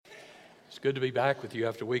good to be back with you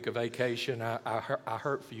after a week of vacation. I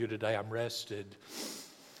hurt for you today. I'm rested.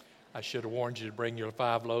 I should have warned you to bring your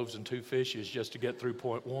 5 loaves and 2 fishes just to get through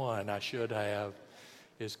point 1. I should have.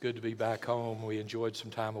 It's good to be back home. We enjoyed some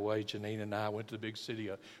time away. Janine and I went to the big city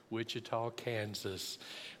of Wichita, Kansas.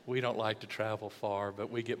 We don't like to travel far, but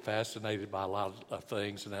we get fascinated by a lot of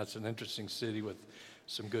things, and that's an interesting city with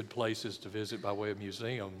some good places to visit by way of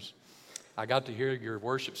museums. I got to hear your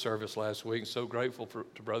worship service last week. So grateful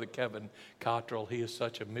to Brother Kevin Cottrell. He is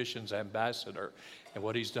such a missions ambassador, and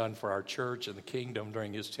what he's done for our church and the kingdom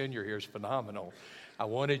during his tenure here is phenomenal. I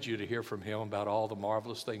wanted you to hear from him about all the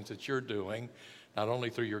marvelous things that you're doing, not only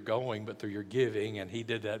through your going, but through your giving, and he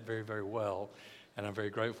did that very, very well. And I'm very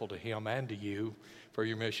grateful to him and to you for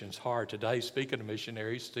your missions heart. Today, speaking of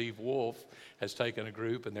missionaries, Steve Wolf has taken a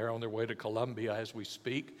group, and they're on their way to Colombia as we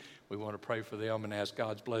speak. We want to pray for them and ask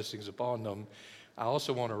God's blessings upon them. I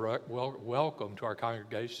also want to welcome to our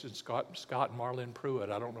congregation Scott and Marlene Pruitt.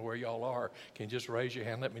 I don't know where y'all are. Can you just raise your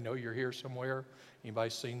hand? Let me know you're here somewhere. Anybody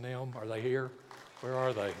seen them? Are they here? Where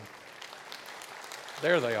are they?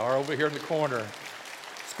 There they are, over here in the corner.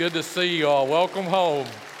 It's good to see you all. Welcome home.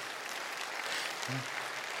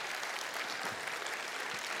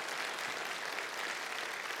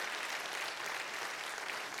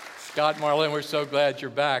 Scott and Marlene, we're so glad you're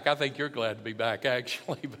back. I think you're glad to be back,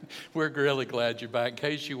 actually, but we're really glad you're back. In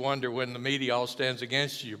case you wonder, when the media all stands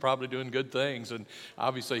against you, you're probably doing good things, and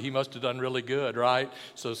obviously he must have done really good, right?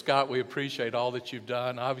 So, Scott, we appreciate all that you've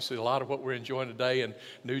done. Obviously, a lot of what we're enjoying today and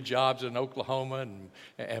new jobs in Oklahoma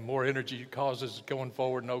and more energy causes going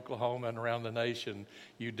forward in Oklahoma and around the nation,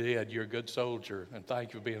 you did. You're a good soldier, and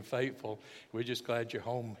thank you for being faithful. We're just glad you're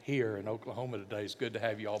home here in Oklahoma today. It's good to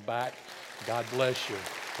have you all back. God bless you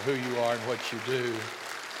for who you are and what you do.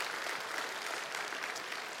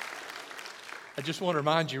 I just want to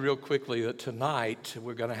remind you real quickly that tonight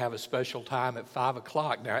we're going to have a special time at 5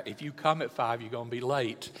 o'clock. Now, if you come at 5, you're going to be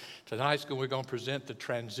late. Tonight's we're going to present the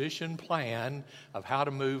transition plan of how to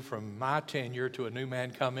move from my tenure to a new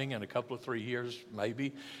man coming in a couple of 3 years,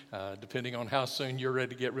 maybe, depending on how soon you're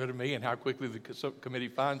ready to get rid of me and how quickly the committee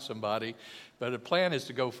finds somebody. But the plan is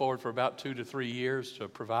to go forward for about 2 to 3 years to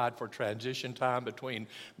provide for transition time between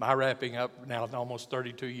my wrapping up now almost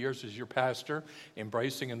 32 years as your pastor,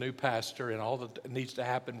 embracing a new pastor, and all that needs to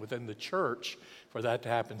happen within the church for that to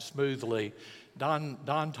happen smoothly. Don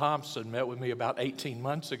Thompson met with me about 18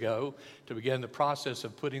 months ago to begin the process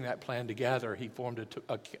of putting that plan together. He formed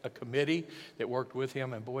a committee that worked with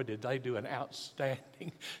him, and boy, did they do an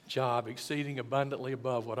outstanding job, exceeding abundantly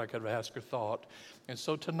above what I could have asked or thought. And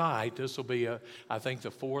so tonight, this will be, I think,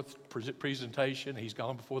 the 4th presentation. He's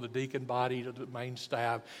gone before the deacon body to the main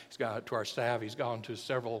staff. He's gone to our staff. He's gone to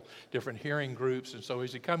several different hearing groups. And so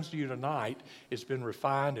as he comes to you tonight, it's been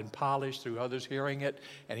refined and polished through others hearing it,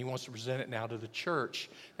 and he wants to present it now to the church.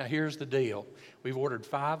 Now, here's the deal. We've ordered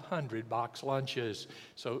 500 box lunches.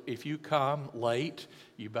 So if you come late,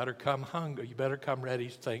 you better come hungry. You better come ready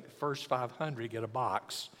to think, first 500, get a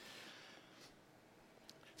box.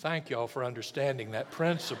 Thank y'all for understanding that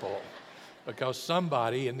principle, because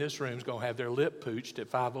somebody in this room is going to have their lip pooched at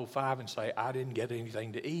 5:05 and say, I didn't get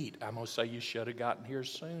anything to eat. I'm going to say, you should have gotten here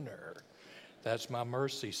sooner. That's my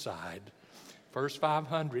mercy side. First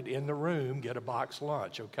 500 in the room get a box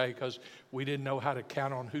lunch, okay, because we didn't know how to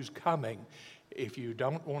count on who's coming. If you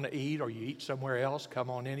don't want to eat or you eat somewhere else, come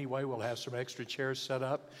on anyway. We'll have some extra chairs set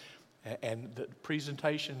up, and the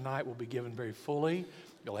presentation tonight will be given very fully.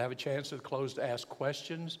 You'll have a chance at the close to ask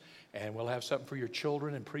questions, and we'll have something for your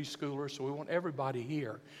children and preschoolers, so we want everybody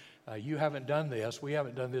here. You haven't done this. We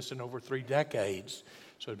haven't done this in over 3 decades,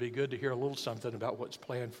 so it'd be good to hear a little something about what's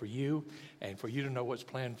planned for you, and for you to know what's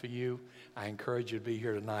planned for you. I encourage you to be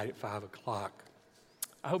here tonight at 5 o'clock.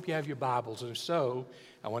 I hope you have your Bibles, and if so,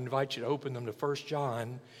 I want to invite you to open them to 1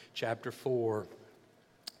 John chapter 4.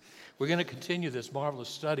 We're going to continue this marvelous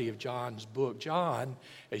study of John's book. John,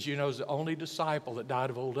 as you know, is the only disciple that died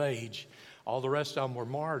of old age. All the rest of them were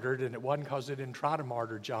martyred, and it wasn't because they didn't try to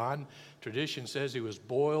martyr John. Tradition says he was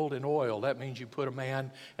boiled in oil. That means you put a man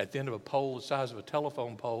at the end of a pole the size of a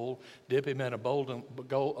telephone pole, dip him in a boiling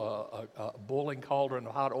cauldron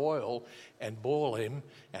of hot oil, and boil him.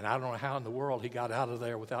 And I don't know how in the world he got out of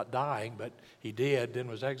there without dying, but he did. Then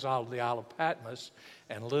was exiled to the Isle of Patmos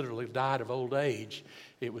and literally died of old age.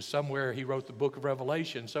 It was somewhere, he wrote the book of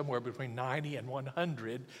Revelation, somewhere between 90 and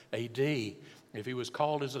 100 A.D. If he was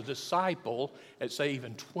called as a disciple at, say,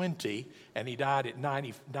 even 20, and he died at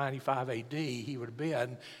 95 A.D., he would have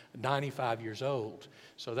been 95 years old.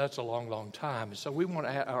 So that's a long, long time. So we want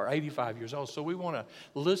to, or 85 years old. So we want to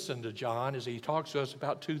listen to John as he talks to us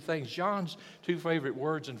about 2 things. John's 2 favorite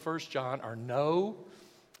words in 1 John are know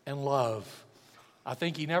and love. I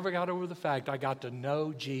think he never got over the fact I got to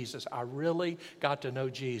know Jesus. I really got to know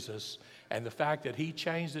Jesus. And the fact that he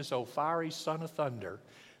changed this old fiery son of thunder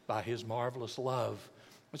by his marvelous love.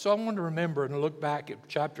 And so I want to remember and look back at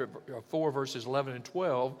chapter 4, verses 11 and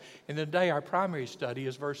 12. And today our primary study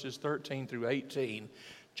is verses 13 through 18.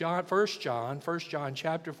 1 John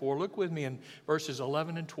chapter 4. Look with me in verses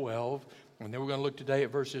 11 and 12. And then we're going to look today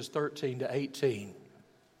at verses 13 to 18.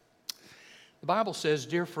 The Bible says,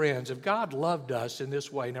 dear friends, if God loved us in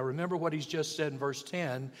this way, now remember what he's just said in verse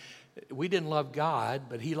 10, we didn't love God,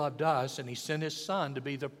 but he loved us, and he sent his son to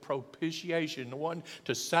be the propitiation, the one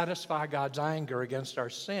to satisfy God's anger against our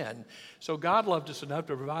sin. So God loved us enough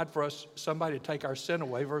to provide for us somebody to take our sin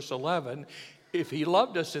away. Verse 11, if he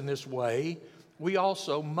loved us in this way, we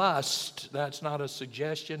also must. That's not a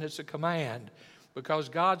suggestion, it's a command. Because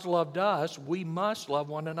God's loved us, we must love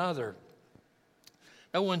one another.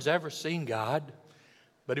 No one's ever seen God,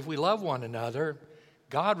 but if we love one another,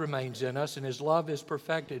 God remains in us and his love is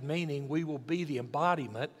perfected, meaning we will be the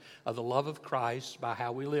embodiment of the love of Christ by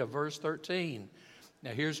how we live. Verse 13.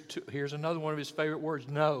 Now here's another one of his favorite words,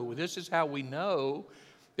 know. This is how we know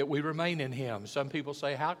that we remain in him. Some people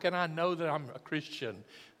say, how can I know that I'm a Christian?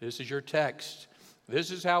 This is your text.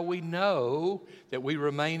 This is how we know that we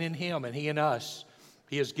remain in him and he in us.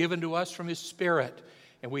 He has given to us from his Spirit.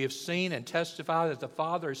 And we have seen and testified that the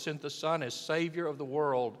Father has sent the Son as Savior of the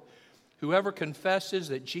world. Whoever confesses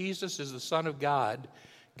that Jesus is the Son of God,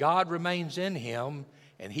 God remains in him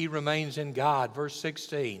and he remains in God. Verse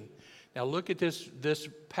 16. Now look at this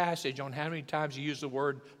passage on how many times you use the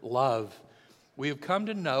word love. We have come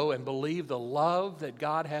to know and believe the love that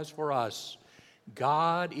God has for us.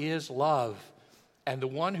 God is love. And the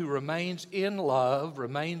one who remains in love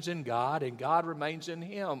remains in God and God remains in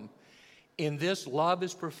him. In this, love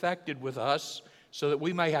is perfected with us so that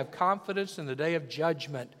we may have confidence in the day of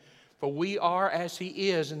judgment. For we are as he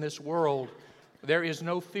is in this world. There is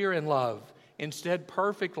no fear in love. Instead,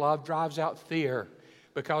 perfect love drives out fear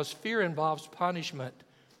because fear involves punishment.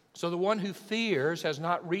 So the one who fears has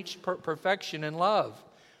not reached perfection in love.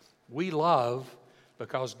 We love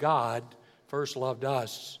because God first loved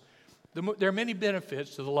us. There are many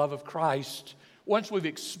benefits to the love of Christ. Once we've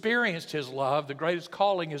experienced his love, the greatest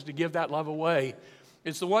calling is to give that love away.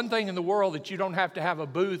 It's the one thing in the world that you don't have to have a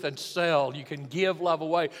booth and sell. You can give love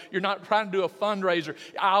away. You're not trying to do a fundraiser.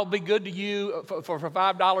 I'll be good to you for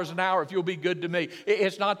 $5 an hour if you'll be good to me.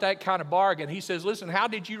 It's not that kind of bargain. He says, listen, how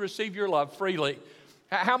did you receive your love? Freely.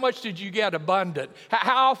 How much did you get? Abundant.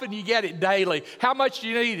 How often do you get it? Daily. How much do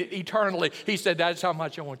you need it? Eternally. He said, that's how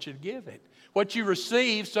much I want you to give it. What you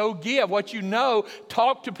receive, so give. What you know,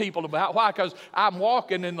 talk to people about. Why? Because I'm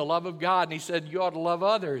walking in the love of God. And he said, you ought to love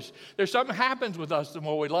others. There's something happens with us the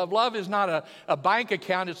more we love. Love is not a bank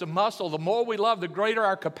account. It's a muscle. The more we love, the greater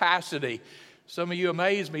our capacity. Some of you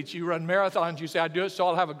amaze me. You run marathons. You say, I do it so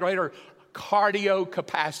I'll have a greater cardio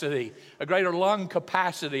capacity, a greater lung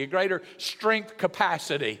capacity, a greater strength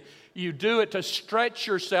capacity. You do it to stretch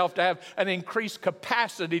yourself to have an increased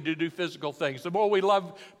capacity to do physical things. The more we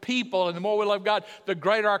love people and the more we love God, the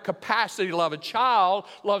greater our capacity to love. A child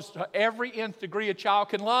loves to every nth degree a child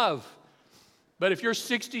can love. But if you're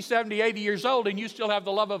 60, 70, 80 years old and you still have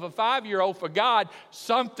the love of a 5-year-old for God,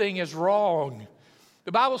 something is wrong.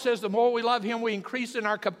 The Bible says the more we love him, we increase in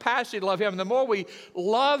our capacity to love him. The more we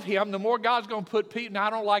love him, the more God's going to put people. Now, I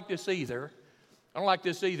don't like this either,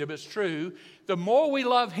 but it's true. The more we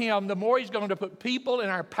love him, the more he's going to put people in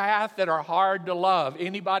our path that are hard to love.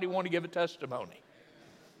 Anybody want to give a testimony?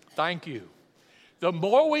 Thank you. The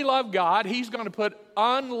more we love God, he's going to put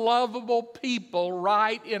unlovable people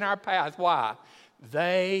right in our path. Why?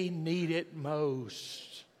 They need it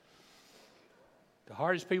most. The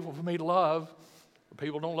hardest people for me to love are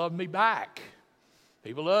people who don't love me back.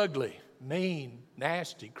 People ugly, mean,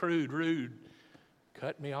 nasty, crude, rude,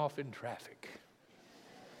 cut me off in traffic.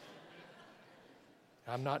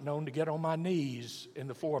 I'm not known to get on my knees in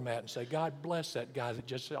the format and say, God bless that guy that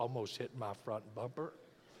just almost hit my front bumper.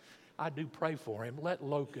 I do pray for him. Let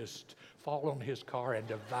locusts fall on his car and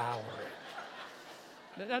devour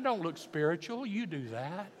it. That don't look spiritual. You do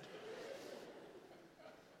that.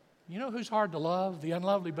 You know who's hard to love? The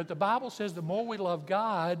unlovely. But the Bible says the more we love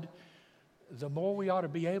God, the more we ought to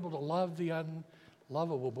be able to love the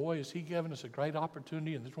unlovable. Boy, has he given us a great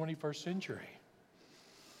opportunity in the 21st century.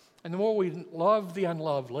 And the more we love the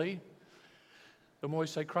unlovely, the more we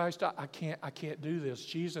say, Christ, I can't do this.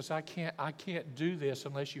 Jesus, I can't do this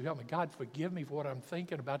unless you help me. God, forgive me for what I'm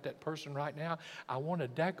thinking about that person right now. I want to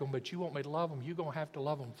deck them, but you want me to love them. You're going to have to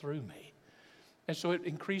love them through me. And so it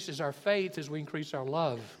increases our faith as we increase our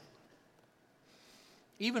love.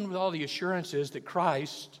 even with all the assurances that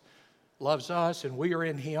Christ loves us and we are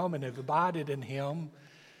in Him and have abided in Him,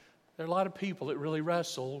 there are a lot of people that really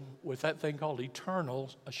wrestle with that thing called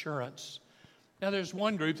eternal assurance. Now, there's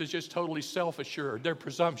one group that's just totally self-assured. They're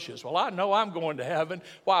presumptuous. Well, I know I'm going to heaven.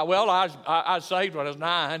 Why? Well, I was saved when I was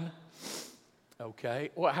 9. Okay.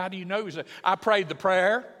 Well, how do you know? I prayed the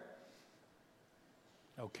prayer.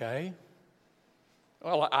 Okay.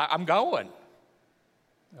 Well, I'm going.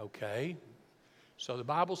 Okay. So the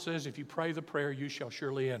Bible says if you pray the prayer, you shall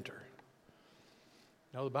surely enter.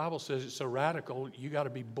 No, the Bible says it's so radical, you got to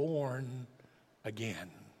be born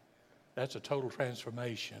again. That's a total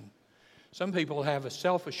transformation. Some people have a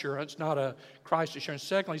self-assurance, not a Christ assurance.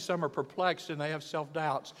 Secondly, some are perplexed and they have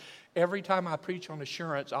self-doubts. Every time I preach on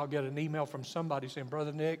assurance, I'll get an email from somebody saying,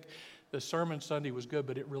 Brother Nick, the sermon Sunday was good,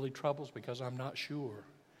 but it really troubles me because I'm not sure.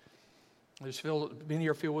 Many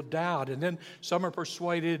are filled with doubt. And then some are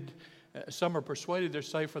persuaded they're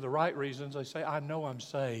saved for the right reasons. They say, I know I'm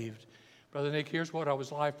saved. Brother Nick, here's what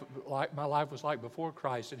my life was like before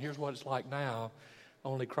Christ, and here's what it's like now.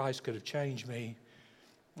 Only Christ could have changed me.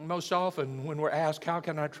 Most often when we're asked, how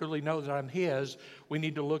can I truly know that I'm His, we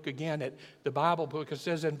need to look again at the Bible book. It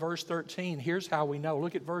says in verse 13, here's how we know.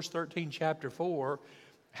 Look at verse 13, chapter 4.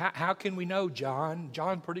 How can we know, John?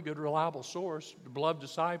 John, pretty good, reliable source, the beloved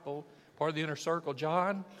disciple, part of the inner circle.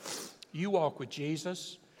 John, you walk with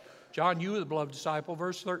Jesus. John, you are the beloved disciple.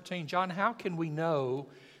 Verse 13, John, how can we know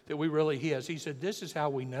that we really His? He said, this is how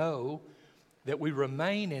we know that we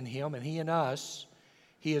remain in Him and He in us.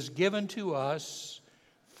 He has given to us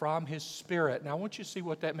from His Spirit. Now, I want you to see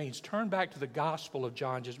what that means. Turn back to the Gospel of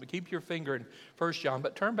John. Just keep your finger in 1 John,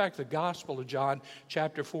 but turn back to the Gospel of John,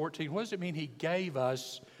 chapter 14. What does it mean He gave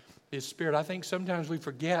us His Spirit? I think sometimes we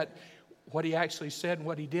forget what He actually said and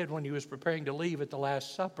what He did when He was preparing to leave at the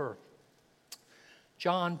Last Supper.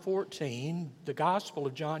 John 14, the Gospel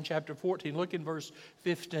of John, chapter 14, look in verse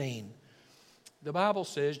 15. The Bible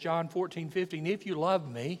says, John 14:15, if you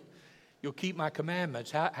love me, you'll keep my commandments.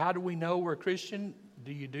 How do we know we're a Christian?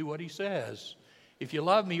 Do you do what He says? If you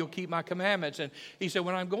love me, you'll keep my commandments. And He said,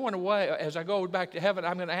 when I'm going away, as I go back to heaven,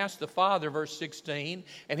 I'm going to ask the Father, verse 16,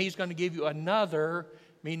 and He's going to give you another,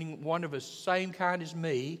 meaning one of the same kind as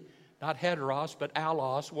me, not heteros, but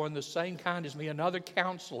allos, one the same kind as me, another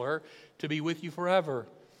counselor to be with you forever.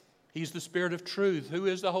 He's the Spirit of truth. Who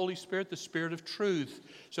is the Holy Spirit? The Spirit of truth.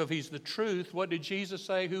 So if He's the truth, what did Jesus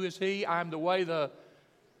say? Who is He? I'm the way, the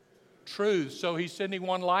truth. So He's sending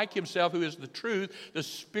one like Himself who is the truth, the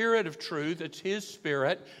Spirit of truth. It's His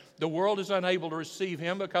Spirit. The world is unable to receive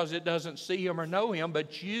Him because it doesn't see Him or know Him,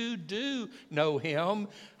 but you do know Him.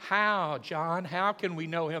 How, John? How can we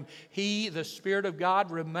know Him? He, the Spirit of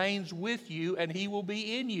God, remains with you, and He will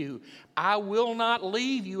be in you. I will not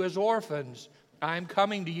leave you as orphans. I am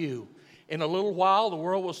coming to you. In a little while, the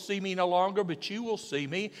world will see me no longer, but you will see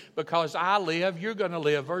me. Because I live, you're going to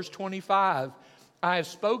live. Verse 25. I have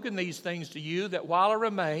spoken these things to you that while I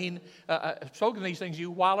remain,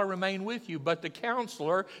 while I remain with you. But the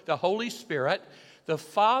Counselor, the Holy Spirit, the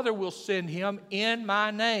Father will send Him in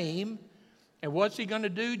my name. And what's He going to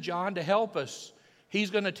do, John, to help us?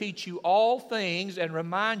 He's going to teach you all things and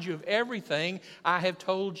remind you of everything I have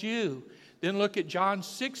told you. Then look at John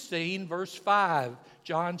 16, verse 5.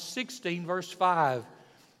 John 16, verse 5.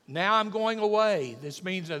 Now I'm going away. This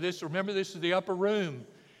means, remember, this is the upper room.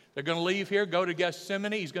 They're going to leave here, go to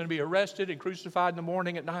Gethsemane. He's going to be arrested and crucified in the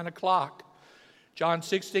morning at 9 o'clock. John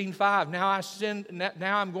 16:5.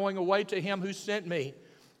 Now I'm going away to Him who sent me.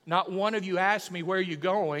 Not one of you asked me, where are you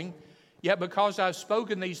going? Yet because I've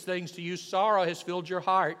spoken these things to you, sorrow has filled your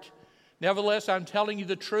heart. Nevertheless, I'm telling you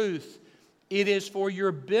the truth. It is for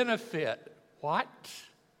your benefit. What?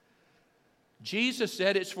 Jesus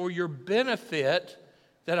said it's for your benefit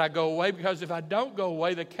that I go away, because if I don't go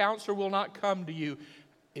away, the Counselor will not come to you.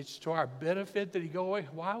 It's to our benefit that He go away.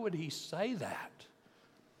 Why would He say that?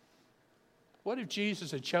 What if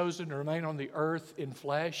Jesus had chosen to remain on the earth in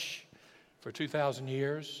flesh for 2,000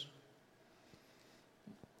 years?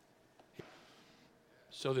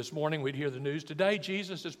 So this morning we'd hear the news. Today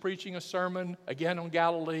Jesus is preaching a sermon again on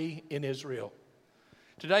Galilee in Israel.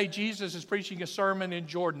 Today Jesus is preaching a sermon in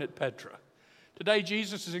Jordan at Petra. Today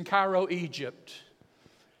Jesus is in Cairo, Egypt.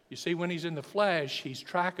 You see, when He's in the flesh, He's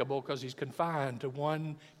trackable because He's confined to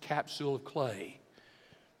one capsule of clay.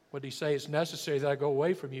 What did He say? It's necessary that I go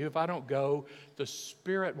away from you. If I don't go, the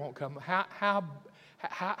Spirit won't come. How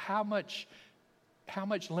much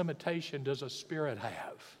limitation does a spirit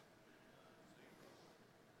have?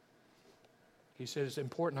 He said it's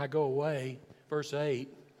important I go away. Verse 8.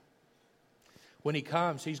 When He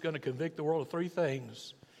comes, He's going to convict the world of three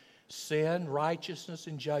things: sin, righteousness,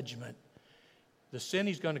 and judgment. The sin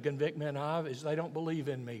he's going to convict men of is they don't believe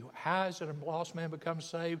in me. How has a lost man become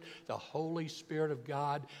saved? The Holy Spirit of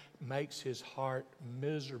God makes his heart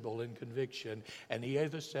miserable in conviction. And he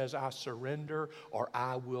either says, I surrender, or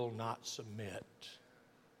I will not submit.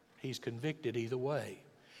 He's convicted either way.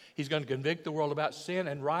 He's going to convict the world about sin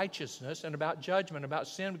and righteousness, and about judgment, about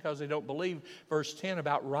sin because they don't believe. Verse 10,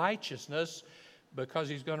 about righteousness, because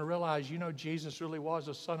he's going to realize, Jesus really was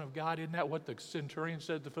the Son of God. Isn't that what the centurion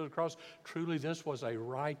said at the foot of the cross? Truly, this was a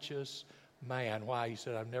righteous man. Why? He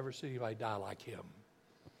said, I've never seen anybody die like him.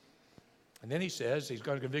 And then he says he's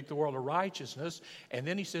going to convict the world of righteousness. And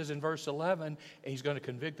then he says in verse 11, he's going to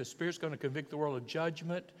convict, the Spirit's going to convict the world of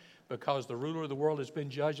judgment, because the ruler of the world has been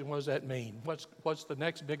judged. And what does that mean? What's the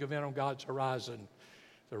next big event on God's horizon?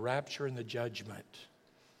 The rapture and the judgment.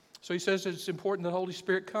 So he says it's important that the Holy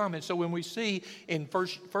Spirit come. And so when we see in 1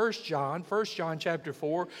 John chapter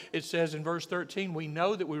 4, it says in verse 13, we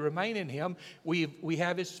know that we remain in him. We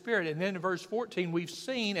have his Spirit. And then in verse 14, we've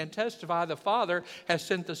seen and testify the Father has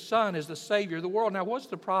sent the Son as the Savior of the world. Now, what's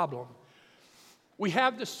the problem? We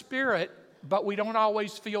have the Spirit, but we don't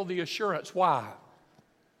always feel the assurance. Why?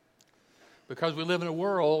 Because we live in a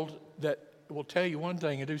world that will tell you one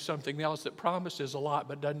thing and do something else, that promises a lot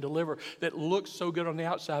but doesn't deliver, that looks so good on the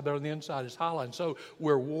outside but on the inside is hollow. And so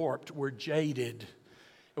we're warped, we're jaded.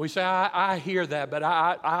 And we say, I hear that, but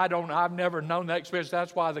I've never known that experience.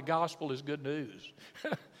 That's why the gospel is good news.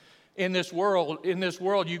 In this world,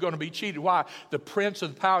 you're going to be cheated. Why? The prince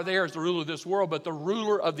of the power there is the ruler of this world, but the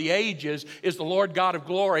ruler of the ages is the Lord God of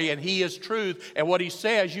glory, and he is truth. And what he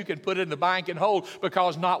says, you can put it in the bank and hold,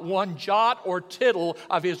 because not one jot or tittle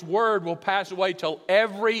of his word will pass away till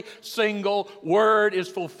every single word is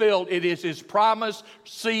fulfilled. It is his promise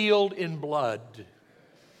sealed in blood.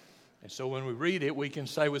 And so when we read it, we can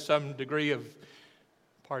say with some degree of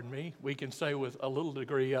we can say with a little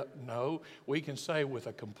degree of no, we can say with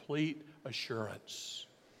a complete assurance.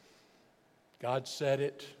 God said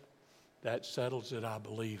it, that settles it, I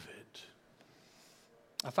believe it.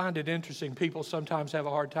 I find it interesting, people sometimes have a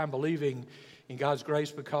hard time believing in God's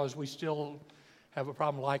grace because we still have a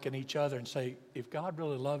problem liking each other and say, if God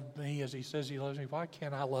really loved me as he says he loves me, why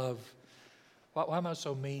can't I love, why am I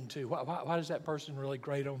so mean to? Why is that person really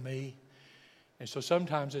great on me? And so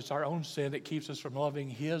sometimes it's our own sin that keeps us from loving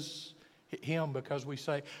him, because we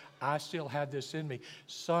say, I still have this in me.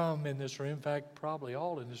 Some in this room, in fact, probably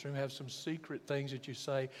all in this room, have some secret things that you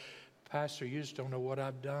say, Pastor, you just don't know what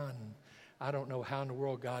I've done. I don't know how in the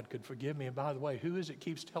world God could forgive me. And by the way, who is it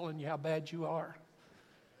keeps telling you how bad you are?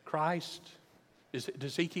 Christ.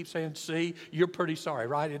 Does he keep saying, see, you're pretty sorry,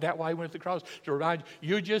 right? Is that why he went to the cross? To remind you,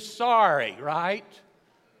 you're just sorry, right?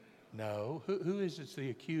 No. Who is it the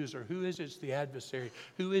accuser? Who is it the adversary?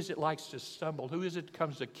 Who is it likes to stumble? Who is it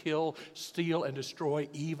comes to kill, steal, and destroy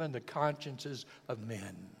even the consciences of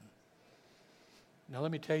men? Now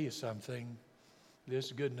let me tell you something. This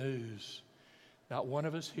is good news. Not one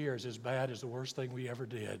of us here is as bad as the worst thing we ever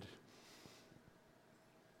did.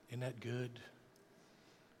 Isn't that good?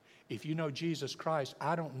 If you know Jesus Christ,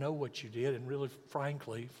 I don't know what you did, and really,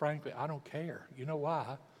 frankly, I don't care. You know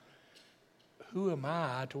why? Who am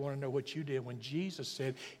I to want to know what you did when Jesus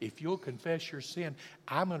said, if you'll confess your sin,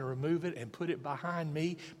 I'm going to remove it and put it behind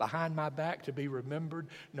me, behind my back to be remembered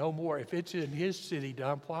no more. If it's in his city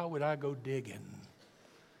dump, why would I go digging?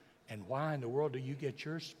 And why in the world do you get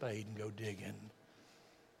your spade and go digging?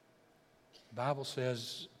 The Bible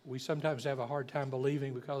says we sometimes have a hard time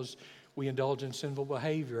believing because we indulge in sinful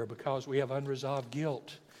behavior, or because we have unresolved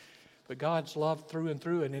guilt. But God's love through and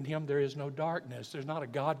through, and in him there is no darkness. There's not a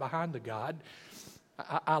God behind the God.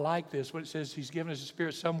 I like this when it says he's given us a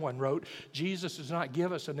spirit. Someone wrote, Jesus does not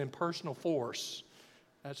give us an impersonal force.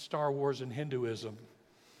 That's Star Wars and Hinduism.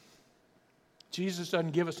 Jesus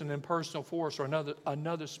doesn't give us an impersonal force or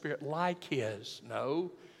another spirit like his.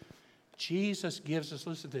 No. Jesus gives us,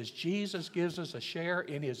 listen to this, Jesus gives us a share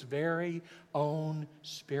in his very own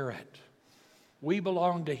Spirit. We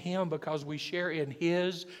belong to him because we share in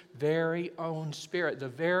his very own Spirit. The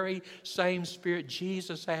very same Spirit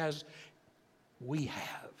Jesus has, we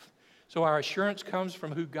have. So our assurance comes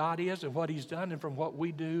from who God is and what he's done, and from what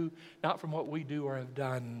we do, not from what we do or have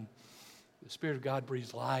done. The Spirit of God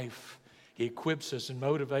breathes life. He equips us and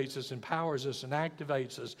motivates us, empowers us and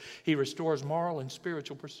activates us. He restores moral and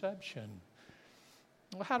spiritual perception.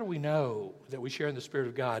 Well, how do we know that we share in the Spirit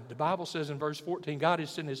of God? The Bible says in verse 14, God has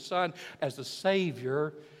sent his Son as the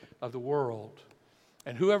Savior of the world.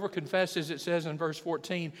 And whoever confesses, it says in verse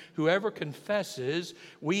 14, whoever confesses,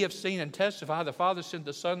 we have seen and testify, the Father sent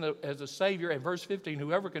the Son as the Savior. And verse 15,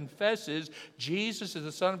 whoever confesses Jesus is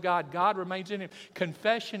the Son of God, God remains in him.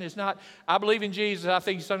 Confession is not, I believe in Jesus, I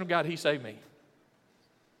think he's the Son of God, he saved me.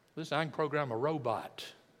 Listen, I can program a robot.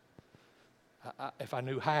 If I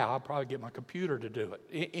knew how, I'd probably get my computer to do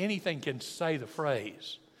it. Anything can say the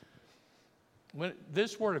phrase. When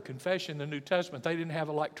this word of confession in the New Testament, they didn't have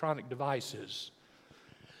electronic devices.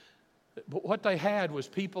 But what they had was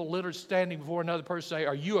people literally standing before another person say,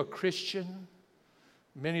 "Are you a Christian?"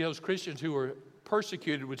 Many of those Christians who were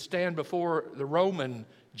persecuted would stand before the Roman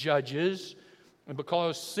judges, and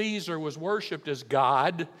because Caesar was worshipped as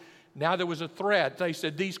God, now there was a threat. They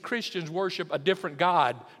said these Christians worship a different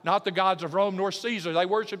God, not the gods of Rome nor Caesar. They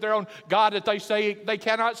worship their own God that they say they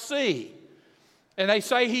cannot see. And they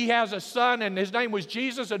say he has a son and his name was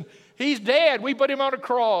Jesus and he's dead. We put him on a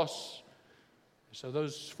cross. So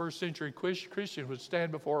those first century Christians would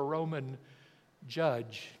stand before a Roman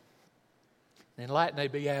judge. In Latin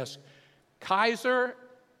they'd be asked, "Kaiser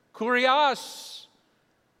Kurios,"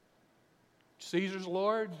 Caesar's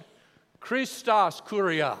Lord. "Christos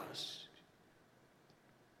Kurios,"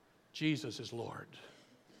 Jesus is Lord.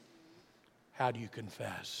 How do you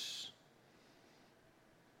confess?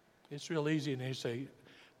 It's real easy, and you say,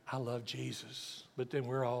 "I love Jesus," but then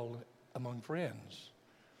we're all among friends.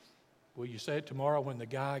 Will you say it tomorrow when the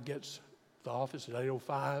guy gets to the office at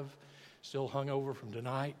 8:05, still hungover from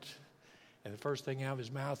tonight, and the first thing out of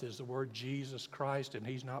his mouth is the word Jesus Christ, and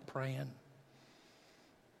he's not praying?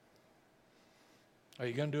 Are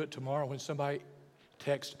you going to do it tomorrow when somebody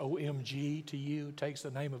texts OMG to you, takes the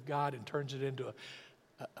name of God and turns it into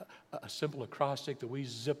a simple acrostic that we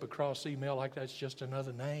zip across email like that's just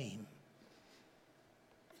another name?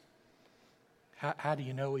 How do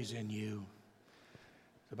you know he's in you?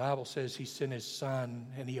 The Bible says he sent his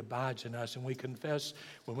son and he abides in us. And we confess,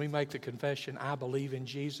 when we make the confession, "I believe in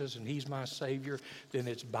Jesus and he's my Savior," then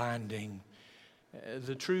it's binding.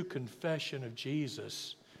 The true confession of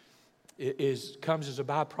Jesus comes as a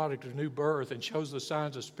byproduct of new birth and shows the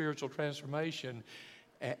signs of spiritual transformation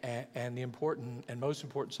and the important and most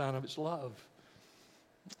important sign of its love.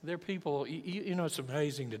 There are people, you know, it's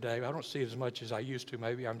amazing today. I don't see it as much as I used to.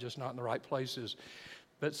 Maybe I'm just not in the right places.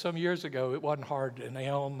 But some years ago, it wasn't hard in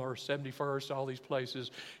Elm or 71st, all these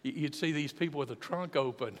places. You'd see these people with the trunk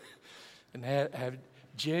open and have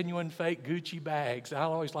genuine fake Gucci bags. I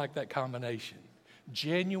always like that combination.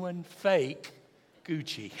 Genuine fake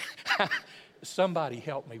Gucci. Somebody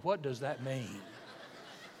help me. What does that mean?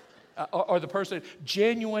 Or the person,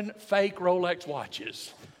 genuine fake Rolex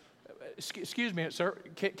watches. Excuse me, sir.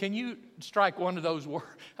 Can you strike one of those words?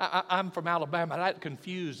 I'm from Alabama. That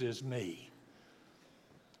confuses me.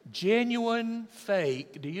 Genuine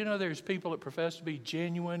fake. Do you know there's people that profess to be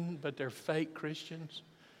genuine, but they're fake Christians?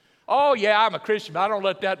 "Oh, yeah, I'm a Christian, but I don't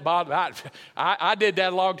let that bother me. I did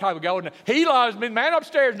that a long time ago, and he loves me. The man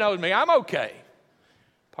upstairs knows me. I'm okay."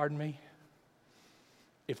 Pardon me?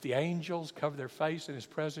 If the angels cover their face in his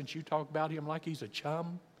presence, you talk about him like he's a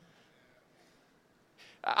chum?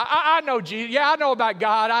 I know Jesus. Yeah, I know about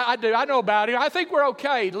God. I do. I know about him. I think we're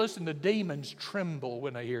okay. Listen, the demons tremble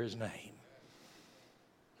when they hear his name.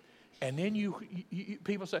 And then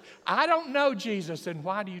people say, "I don't know Jesus." Then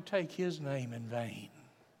why do you take his name in vain?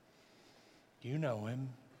 You know him.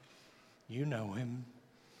 You know him.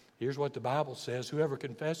 Here's what the Bible says. Whoever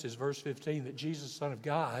confesses, verse 15, that Jesus is the Son of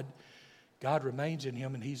God, God remains in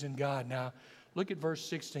him and he's in God. Now, look at verse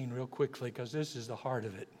 16 real quickly, because this is the heart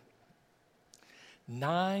of it.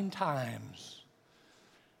 9 times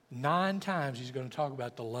he's going to talk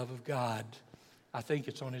about the love of God. I think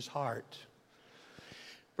it's on his heart.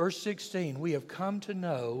 Verse 16, we have come to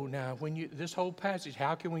know. Now, this whole passage,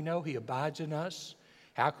 how can we know he abides in us?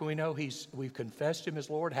 How can we know we've confessed him as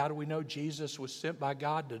Lord? How do we know Jesus was sent by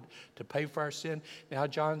God to pay for our sin? Now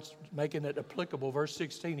John's making it applicable. Verse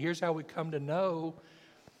 16, here's how we come to know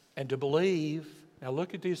and to believe. Now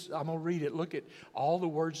look at this. I'm going to read it. Look at all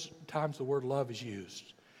the times the word love is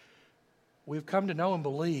used. We've come to know and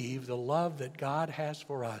believe the love that God has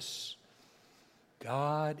for us.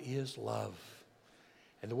 God is love.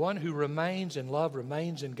 And the one who remains in love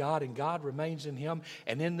remains in God, and God remains in him.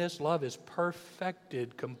 And in this love is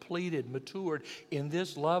perfected, completed, matured. In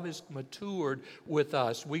this love is matured with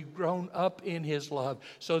us. We've grown up in his love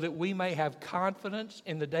so that we may have confidence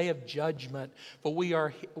in the day of judgment. For we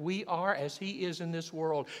are as he is in this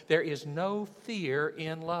world. There is no fear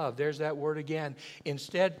in love. There's that word again.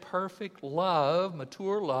 Instead, perfect love,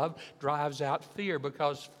 mature love, drives out fear,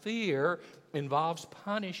 because fear involves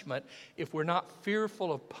punishment. If we're not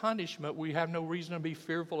fearful of punishment, we have no reason to be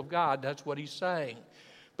fearful of God. That's what he's saying.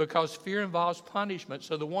 Because fear involves punishment.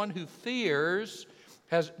 So the one who fears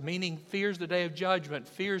fears the day of judgment,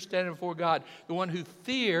 fears standing before God. The one who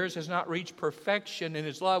fears has not reached perfection in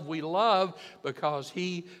his love. We love because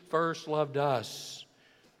he first loved us.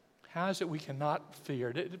 How is it we cannot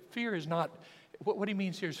fear? Fear is not, what he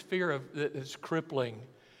means here is fear of that's crippling.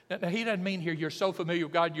 Now, he doesn't mean here you're so familiar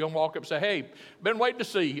with God, you're going to walk up and say, hey, been waiting to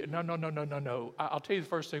see you. No. I'll tell you the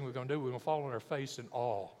first thing we're going to do. We're going to fall on our face in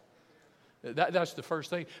awe. That's the first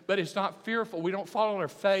thing. But it's not fearful. We don't fall on our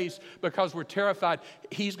face because we're terrified.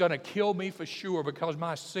 He's going to kill me for sure because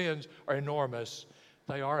my sins are enormous.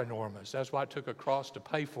 They are enormous. That's why it took a cross to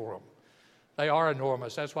pay for them. They are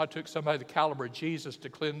enormous. That's why it took somebody the caliber of Jesus to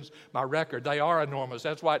cleanse my record. They are enormous.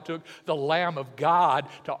 That's why it took the Lamb of God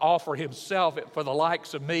to offer himself for the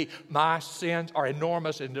likes of me. My sins are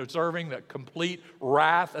enormous and deserving the complete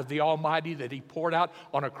wrath of the Almighty that he poured out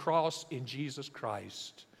on a cross in Jesus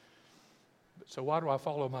Christ. So why do I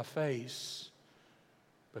fall on my face?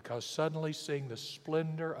 Because suddenly seeing the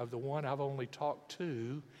splendor of the one I've only talked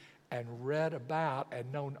to and read about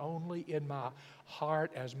and known only in my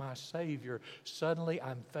heart as my Savior, suddenly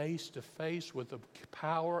I'm face to face with the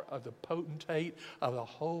power of the potentate of the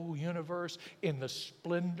whole universe in the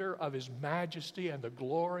splendor of his majesty and the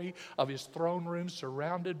glory of his throne room,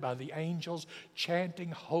 surrounded by the angels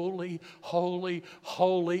chanting, holy, holy,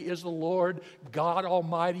 holy is the Lord God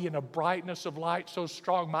Almighty, in a brightness of light so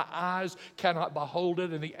strong my eyes cannot behold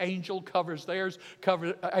it, and the angels cover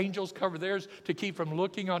theirs to keep from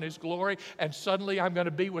looking on his glory. And suddenly I'm going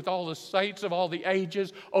to be with all the saints of all the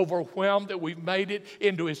ages, overwhelmed that we've made it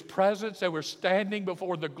into his presence, that we're standing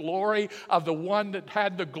before the glory of the one that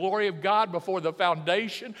had the glory of God before the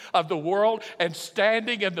foundation of the world, and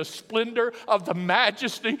standing in the splendor of the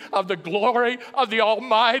majesty of the glory of the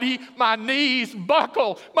Almighty. My knees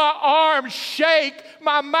buckle, my arms shake,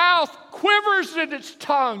 my mouth quivers in its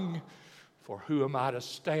tongue. For who am I to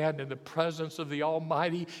stand in the presence of the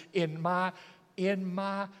Almighty in my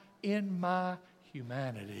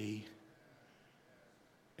humanity,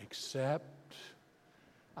 except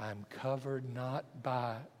I'm covered not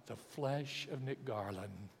by the flesh of Nick Garland,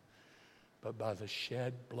 but by the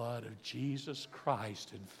shed blood of Jesus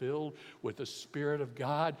Christ, and filled with the Spirit of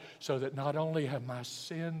God, so that not only have my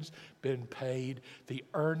sins been paid, the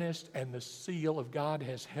earnest and the seal of God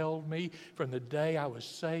has held me from the day I was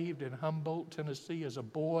saved in Humboldt, Tennessee as a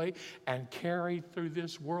boy, and carried through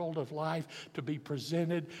this world of life to be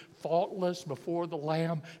presented faultless before the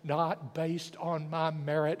Lamb, not based on my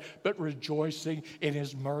merit, but rejoicing in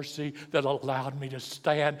his mercy that allowed me to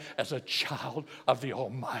stand as a child of the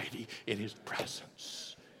Almighty in his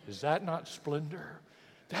presence. Is that not splendor?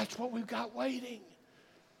 That's what we've got waiting.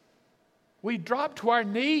 We drop to our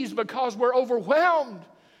knees because we're overwhelmed.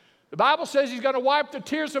 The Bible says he's going to wipe the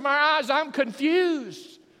tears from our eyes. I'm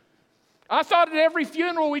confused. I thought at every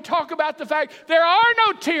funeral we talk about the fact there are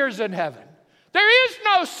no tears in heaven. There is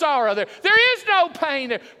no sorrow there. There is no pain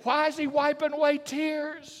there. Why is he wiping away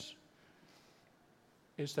tears?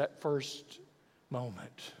 It's that first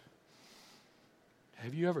moment.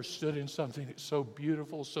 Have you ever stood in something that's so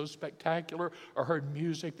beautiful, so spectacular, or heard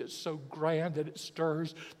music that's so grand that it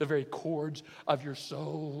stirs the very chords of your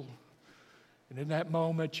soul? And in that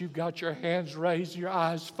moment, you've got your hands raised, your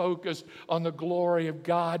eyes focused on the glory of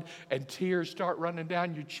God, and tears start running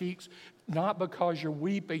down your cheeks, not because you're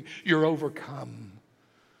weeping, you're overcome.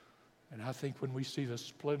 And I think when we see the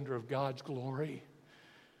splendor of God's glory,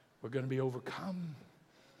 we're going to be overcome.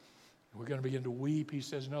 We're going to begin to weep. He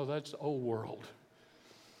says, no, that's the old world.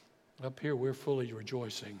 Up here, we're fully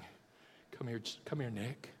rejoicing. Come here,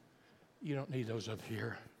 Nick. You don't need those up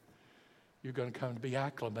here. You're going to come to be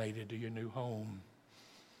acclimated to your new home.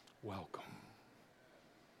 Welcome.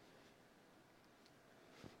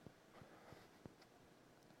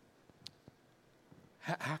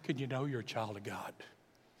 How can you know you're a child of God?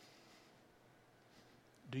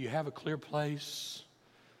 Do you have a clear place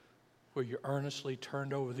where you're earnestly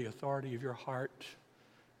turned over the authority of your heart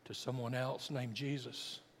to someone else named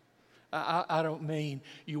Jesus? I don't mean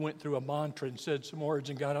you went through a mantra and said some words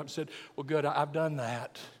and got up and said, well, good, I've done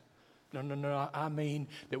that. No. I mean,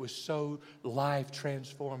 it was so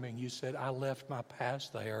life-transforming. You said, I left my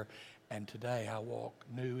past there, and today I walk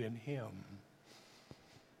new in him.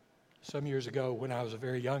 Some years ago, when I was a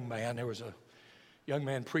very young man, there was a young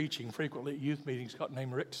man preaching frequently at youth meetings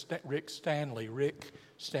named Rick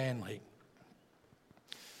Stanley.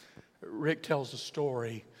 Rick tells a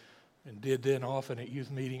story, and did then often at youth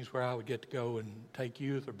meetings where I would get to go and take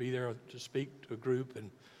youth or be there to speak to a group. And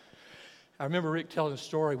I remember Rick telling a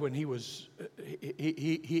story when he was,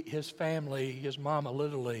 his family, his mama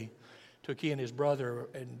literally took he and his brother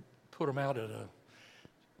and put them out at a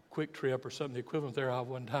Quick Trip or something, the equivalent thereof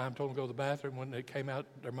one time, told them to go to the bathroom. When they came out,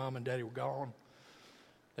 their mom and daddy were gone.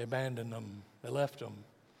 They abandoned them. They left them.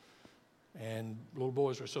 And little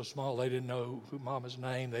boys were so small, they didn't know who mama's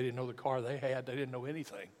name. They didn't know the car they had. They didn't know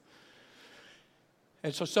anything.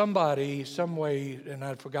 And so somebody, some way, and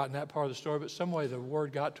I'd forgotten that part of the story, but some way the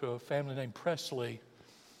word got to a family named Presley.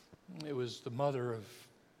 It was the mother of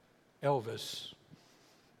Elvis.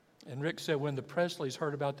 And Rick said when the Presleys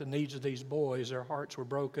heard about the needs of these boys, their hearts were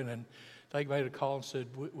broken, and they made a call and said,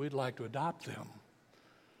 we'd like to adopt them.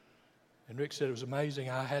 And Rick said it was amazing.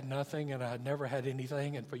 I had nothing, and I had never had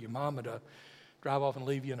anything, and for your mama to drive off and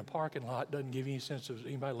leave you in a parking lot doesn't give you any sense of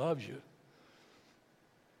anybody loves you.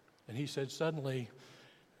 And he said, suddenly,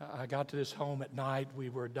 I got to this home at night. We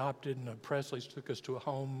were adopted, and the Presleys took us to a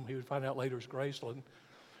home. He would find out later it was Graceland.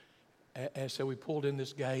 And so we pulled in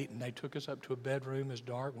this gate, and they took us up to a bedroom. It was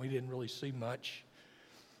dark, and we didn't really see much.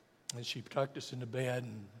 And she tucked us into bed,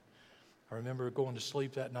 and I remember going to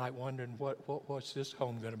sleep that night wondering, what's this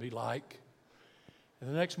home going to be like? And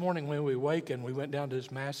the next morning when we awakened, we went down to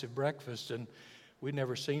this massive breakfast, and we'd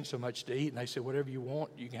never seen so much to eat. And they said, whatever you want,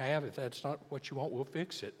 you can have. If that's not what you want, we'll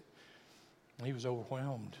fix it. And he was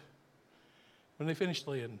overwhelmed. When they finished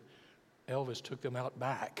eating, Elvis took them out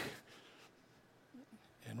back.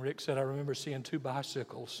 And Rick said, I remember seeing 2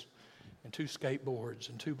 bicycles and 2 skateboards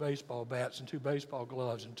and 2 baseball bats and 2 baseball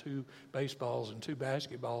gloves and 2 baseballs and 2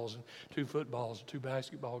 basketballs and 2 footballs and 2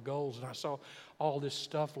 basketball goals. And I saw all this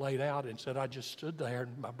stuff laid out and said, I just stood there,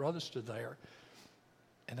 and my brother stood there.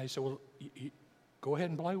 And they said, well, you go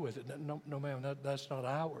ahead and play with it. No, ma'am, that's not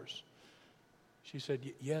ours. She said,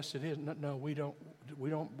 yes, it is. No, we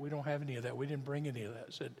don't have any of that. We didn't bring any of that.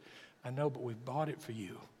 I said, I know, but we bought it for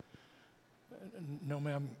you. No,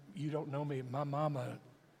 ma'am, you don't know me. My mama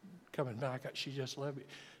coming back, she just left me.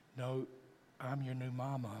 No, I'm your new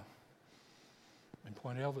mama. And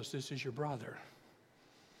point Elvis, this is your brother.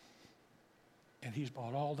 And he's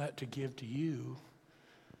bought all that to give to you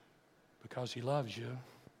because he loves you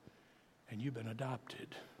and you've been adopted.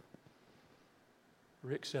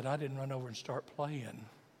 Rick said, I didn't run over and start playing.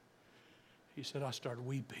 He said, I started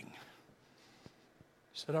weeping.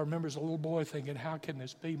 He said, I remember as a little boy thinking, how can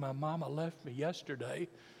this be? My mama left me yesterday,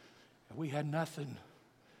 and we had nothing.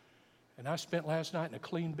 And I spent last night in a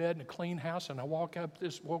clean bed in a clean house, and I woke up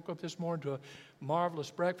this morning to a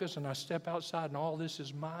marvelous breakfast, and I step outside, and all this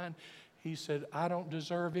is mine. He said, I don't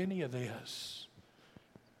deserve any of this.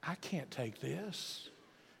 I can't take this.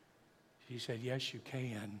 He said, yes, you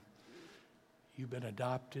can. You've been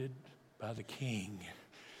adopted by the King.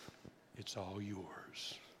 It's all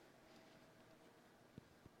yours.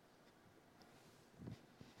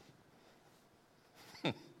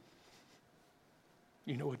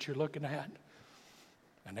 You know what you're looking at?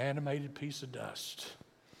 An animated piece of dust.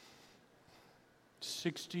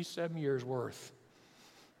 67 years worth.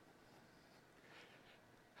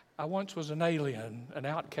 I once was an alien, an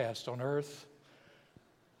outcast on earth,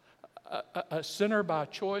 a sinner by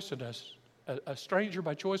choice and a stranger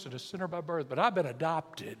by choice and a sinner by birth, but I've been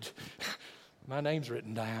adopted. My name's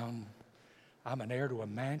written down. I'm an heir to a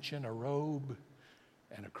mansion, a robe,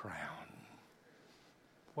 and a crown.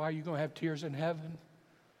 Why are you going to have tears in heaven?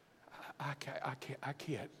 I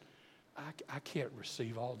can't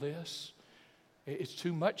receive all this. It's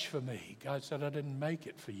too much for me. God said I didn't make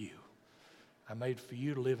it for you. I made it for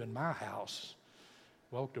you to live in my house.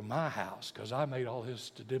 Welcome to my house, because I made all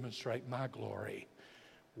this to demonstrate my glory.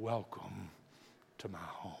 Welcome to my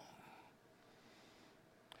home.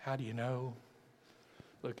 How do you know?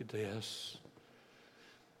 Look at this.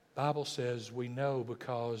 The Bible says we know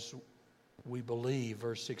because we believe,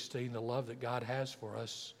 verse 16, the love that God has for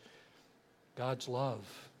us. God's love.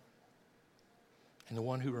 And the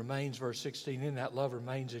one who remains, verse 16, in that love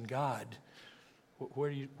remains in God. Where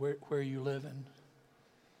are you living?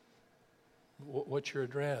 What's your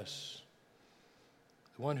address?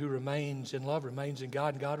 The one who remains in love remains in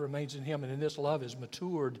God, and God remains in him. And in this love is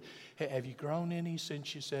matured. Have you grown any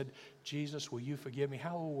since you said, Jesus, will you forgive me?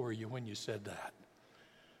 How old were you when you said that?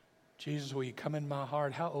 Jesus, will you come in my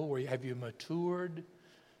heart? How old were you? Have you matured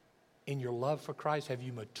in your love for Christ? Have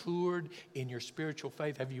you matured in your spiritual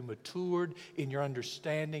faith? Have you matured in your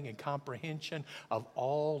understanding and comprehension of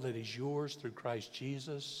all that is yours through Christ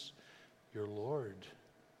Jesus, your Lord?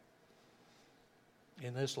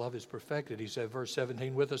 In this love is perfected, he said, verse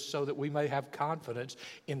 17, with us so that we may have confidence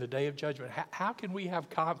in the day of judgment. How can we have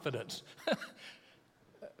confidence?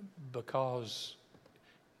 Because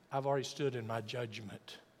I've already stood in my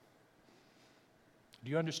judgment. Do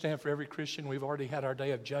you understand, for every Christian, we've already had our day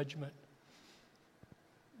of judgment?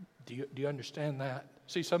 Do you understand that?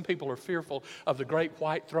 See, some people are fearful of the great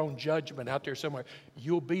white throne judgment out there somewhere.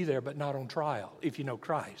 You'll be there, but not on trial, if you know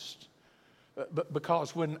Christ. But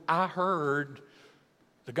because when I heard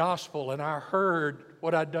the gospel and I heard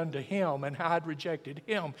what I'd done to him and how I'd rejected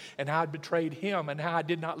him and how I'd betrayed him and how I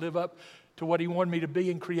did not live up to what He wanted me to be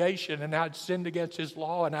in creation, and I'd sinned against His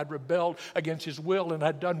law, and I'd rebelled against His will, and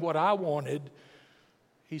I'd done what I wanted.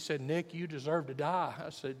 He said, Nick, you deserve to die. I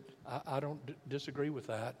said, I don't disagree with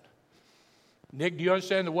that. Nick, do you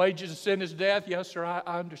understand the wages of sin is death? Yes, sir,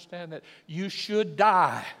 I understand that. You should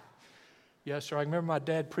die. Yes, sir. I remember my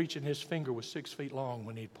dad preaching, his finger was 6 feet long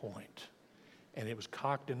when he'd point. And it was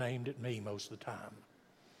cocked and aimed at me most of the time.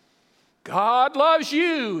 God loves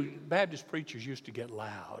you. Baptist preachers used to get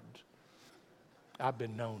loud. I've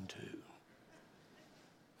been known to.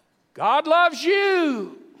 God loves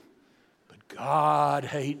you. But God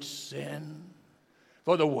hates sin.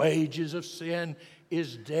 For the wages of sin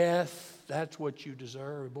is death. That's what you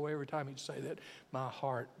deserve. Boy, every time he'd say that, my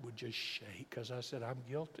heart would just shake because I said, I'm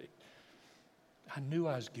guilty. I knew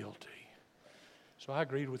I was guilty. So I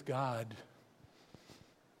agreed with God.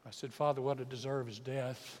 I said, Father, what I deserve is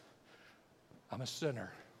death. I'm a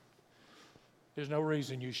sinner. There's no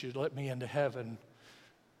reason you should let me into heaven.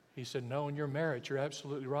 He said, no, in your merit, you're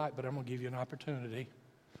absolutely right, but I'm going to give you an opportunity.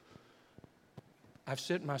 I've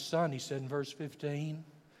sent my Son, he said in verse 15.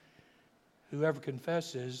 Whoever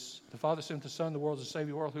confesses, the Father sent the Son, the world to save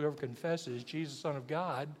the world. Whoever confesses Jesus, Son of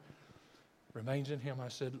God, remains in him. I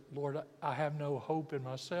said, Lord, I have no hope in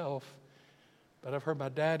myself, but I've heard my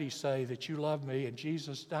daddy say that you love me, and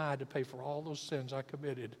Jesus died to pay for all those sins I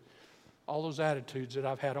committed, all those attitudes that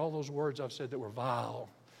I've had, all those words I've said that were vile,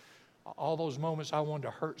 all those moments I wanted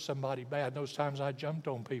to hurt somebody bad, those times I jumped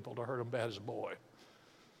on people to hurt them bad as a boy.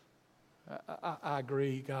 I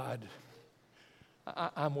agree, God.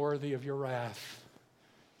 I'm worthy of your wrath.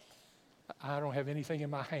 I don't have anything in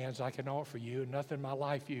my hands I can offer you, and nothing in my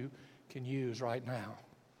life you can use right now.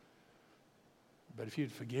 But if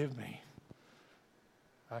you'd forgive me,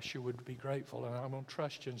 I sure would be grateful, and I'm going to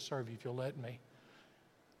trust you and serve you if you'll let me.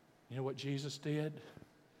 You know what Jesus did?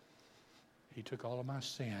 He took all of my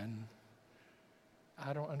sin.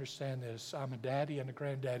 I don't understand this. I'm a daddy and a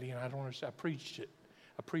granddaddy, and I don't understand. I preach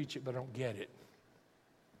it, but I don't get it.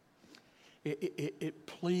 It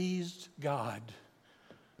pleased God.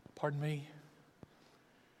 Pardon me?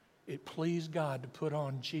 It pleased God to put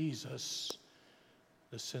on Jesus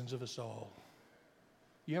the sins of us all.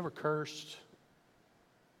 You ever cursed?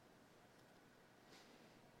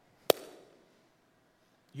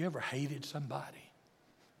 You ever hated somebody?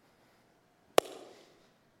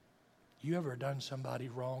 You ever done somebody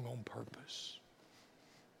wrong on purpose?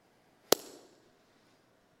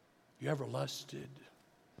 You ever lusted?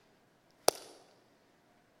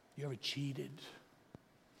 You ever cheated?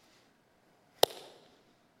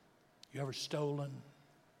 You ever stolen?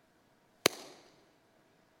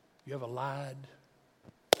 You ever lied?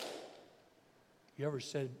 You ever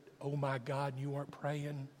said, oh my God, you weren't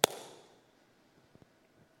praying?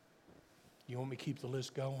 You want me to keep the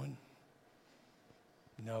list going?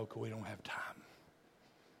 No, because we don't have time.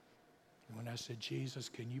 And when I said, Jesus,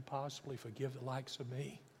 can you possibly forgive the likes of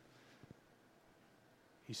me?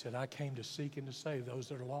 He said, I came to seek and to save those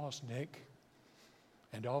that are lost, Nick,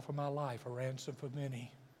 and to offer my life a ransom for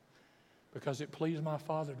many. Because it pleased my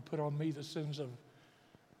Father to put on me the sins of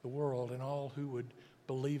the world, and all who would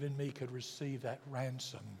believe in me could receive that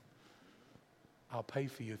ransom. I'll pay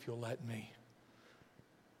for you if you'll let me.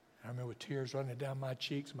 I remember with tears running down my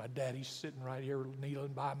cheeks, my daddy's sitting right here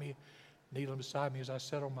kneeling beside me as I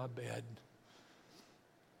sat on my bed.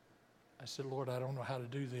 I said, Lord, I don't know how to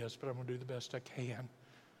do this, but I'm going to do the best I can.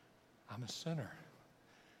 I'm a sinner.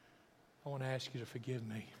 I want to ask you to forgive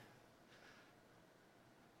me.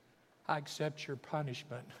 I accept your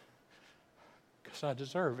punishment because I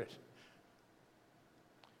deserve it.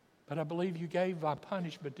 But I believe you gave my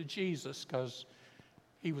punishment to Jesus because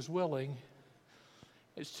he was willing.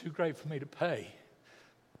 It's too great for me to pay.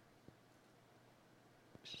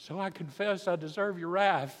 So I confess I deserve your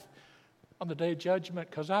wrath on the day of judgment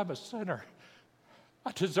because I'm a sinner.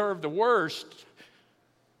 I deserve the worst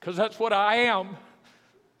because that's what I am.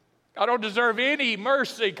 I don't deserve any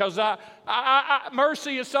mercy because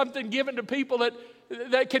mercy is something given to people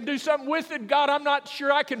that can do something with it. God, I'm not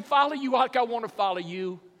sure I can follow you like I want to follow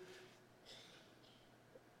you.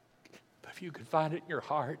 But if you could find it in your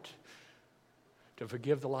heart to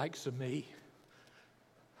forgive the likes of me,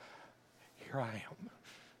 here I am.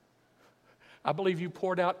 I believe you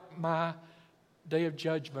poured out my day of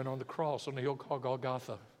judgment on the cross on the hill called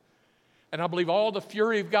Golgotha. And I believe all the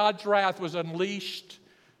fury of God's wrath was unleashed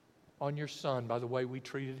on your Son by the way we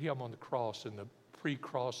treated him on the cross and the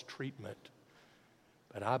pre-cross treatment.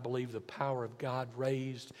 But I believe the power of God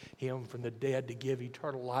raised him from the dead to give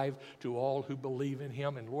eternal life to all who believe in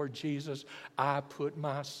him. And Lord Jesus, I put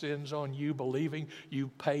my sins on you, believing you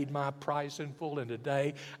paid my price in full. And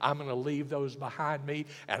today I'm going to leave those behind me.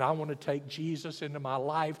 And I want to take Jesus into my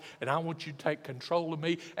life. And I want you to take control of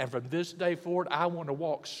me. And from this day forward, I want to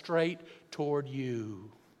walk straight toward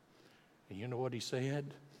you. And you know what he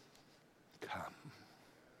said? Come.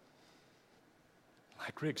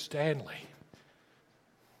 Like Rick Stanley.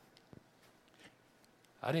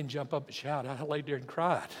 I didn't jump up and shout. I laid there and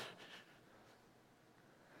cried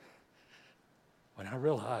when I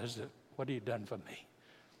realized that what he had done for me.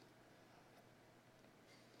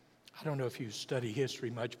 I don't know if you study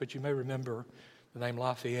history much, but you may remember the name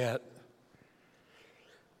Lafayette.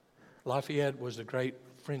 Lafayette was the great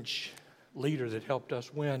French leader that helped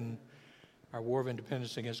us win our War of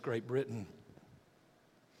Independence against Great Britain.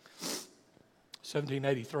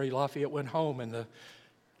 1783, Lafayette went home, and the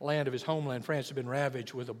land of his homeland, France, had been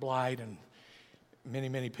ravaged with a blight, and many,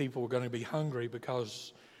 many people were going to be hungry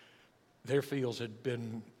because their fields had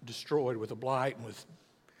been destroyed with a blight and with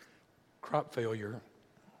crop failure.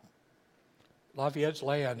 Lafayette's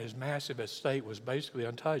land, his massive estate, was basically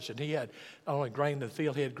untouched, and he had not only grain in the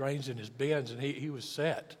field, he had grains in his bins, and he was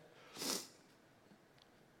set.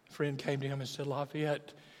 A friend came to him and said,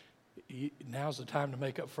 Lafayette, now's the time to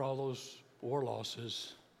make up for all those war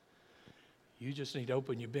losses. You just need to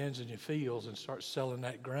open your bins and your fields and start selling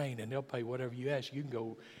that grain, and they'll pay whatever you ask. You can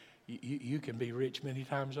go, you can be rich many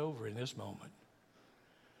times over in this moment.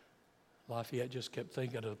 Lafayette just kept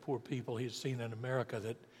thinking of the poor people he had seen in America that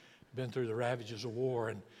had been through the ravages of war,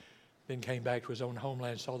 and then came back to his own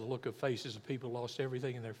homeland, saw the look of faces of people who lost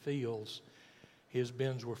everything in their fields. His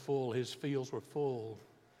bins were full, his fields were full.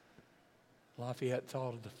 Lafayette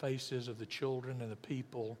thought of the faces of the children and the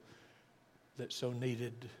people that so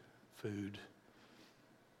needed food.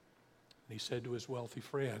 And he said to his wealthy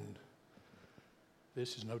friend,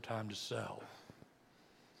 this is no time to sell.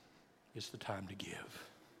 It's the time to give.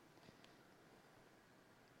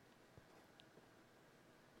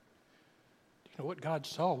 Do you know what God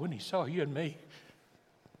saw when he saw you and me?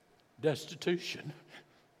 Destitution,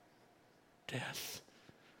 death,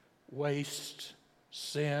 waste,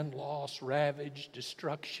 sin, loss, ravage,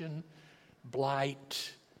 destruction,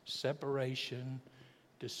 blight, separation,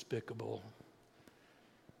 despicable.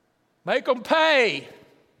 Make them pay.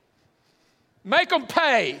 Make them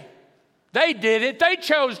pay. They did it. They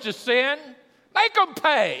chose to sin. Make them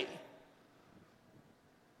pay.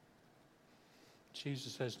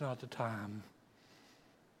 Jesus says, not the time.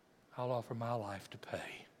 I'll offer my life to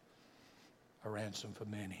pay a ransom for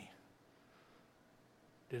many.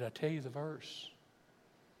 Did I tell you the verse?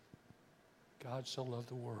 God so loved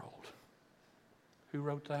the world. Who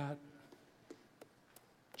wrote that?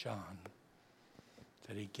 John.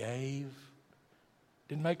 That he gave.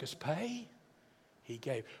 Didn't make us pay. He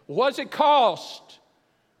gave. What's it cost?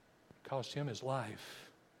 It cost him his life.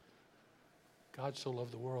 God so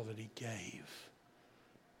loved the world that he gave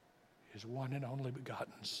his one and only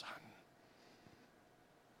begotten Son.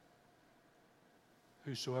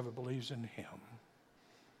 Whosoever believes in him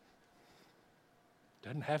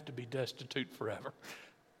doesn't have to be destitute forever.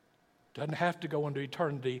 Doesn't have to go into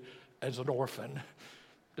eternity as an orphan.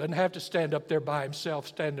 Doesn't have to stand up there by himself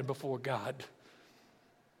standing before God.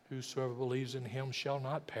 Whosoever believes in him shall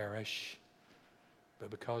not perish, but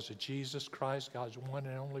because of Jesus Christ, God's one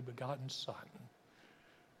and only begotten Son,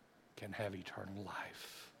 can have eternal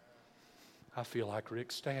life. I feel like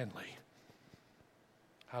Rick Stanley.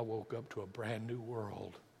 I woke up to a brand new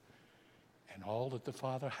world, and all that the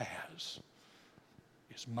Father has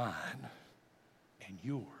is mine and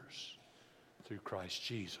yours through Christ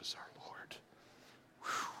Jesus our Lord.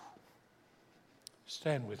 Whew.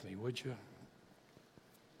 Stand with me, would you?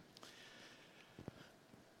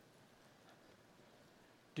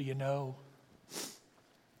 Do you know?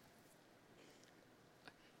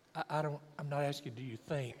 I'm not asking, do you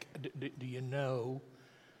think? Do you know?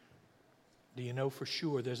 Do you know for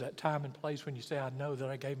sure there's that time and place when you say, I know that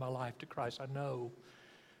I gave my life to Christ. I know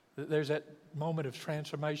that there's that moment of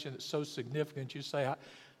transformation that's so significant. You say,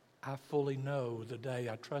 I fully know the day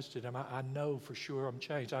I trusted him. I know for sure I'm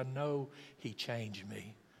changed. I know he changed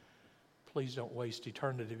me. Please don't waste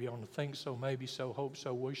eternity if you want to think so, maybe so, hope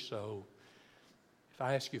so, wish so. If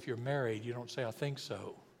I ask you if you're married, you don't say, I think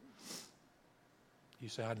so. You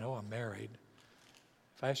say, I know I'm married.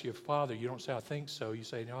 If I ask you a father, you don't say, I think so. You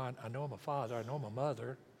say, no, I know I'm a father. I know I'm a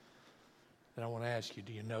mother. Then I want to ask you,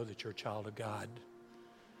 do you know that you're a child of God?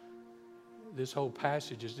 This whole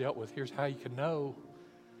passage is dealt with. Here's how you can know.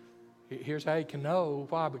 Here's how you can know.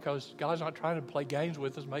 Why? Because God's not trying to play games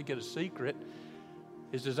with us, make it a secret.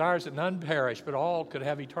 His desire is that none perish, but all could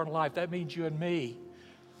have eternal life. That means you and me.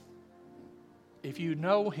 If you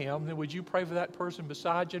know Him, then would you pray for that person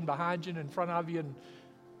beside you and behind you and in front of you and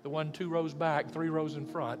the one 2 rows back, 3 rows in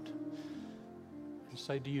front? And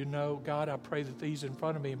say, do you know, God, I pray that these in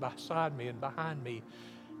front of me and beside me and behind me,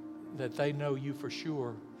 that they know you for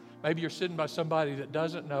sure. Maybe you're sitting by somebody that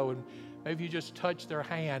doesn't know, and maybe you just touch their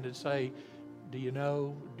hand and say, do you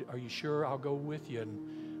know, are you sure? I'll go with you,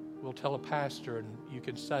 and we'll tell a pastor and you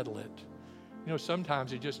can settle it. You know,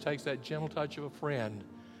 sometimes it just takes that gentle touch of a friend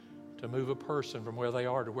to move a person from where they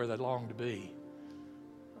are to where they long to be.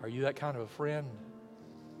 Are you that kind of a friend?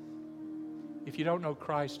 If you don't know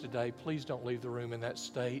Christ today, please don't leave the room in that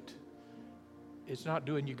state. It's not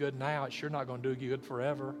doing you good now. It's sure not going to do you good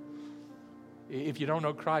forever. If you don't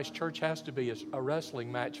know Christ, church has to be a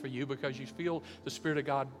wrestling match for you because you feel the Spirit of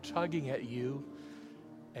God tugging at you,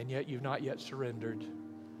 and yet you've not yet surrendered.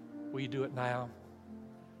 Will you do it now?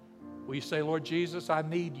 Will you say, Lord Jesus, I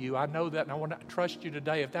need you. I know that, and I want to trust you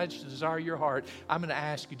today. If that's the desire of your heart, I'm going to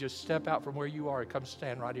ask you just step out from where you are and come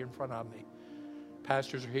stand right here in front of me.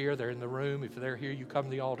 Pastors are here. They're in the room. If they're here, you come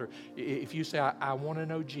to the altar. If you say, I want to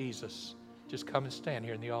know Jesus, just come and stand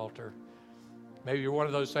here in the altar. Maybe you're one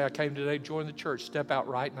of those say, I came today to join the church. Step out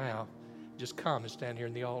right now. Just come and stand here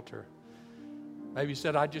in the altar. Maybe you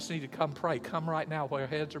said, I just need to come pray. Come right now while our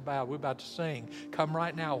heads are bowed. We're about to sing. Come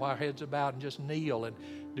right now while our heads are bowed and just kneel and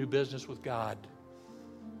do business with God.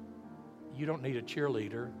 You don't need a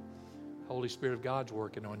cheerleader. Holy Spirit of God's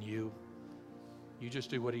working on you. You just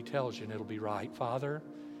do what He tells you and it'll be right. Father,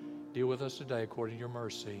 deal with us today according to your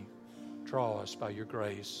mercy. Draw us by your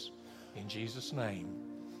grace. In Jesus' name,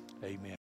 amen.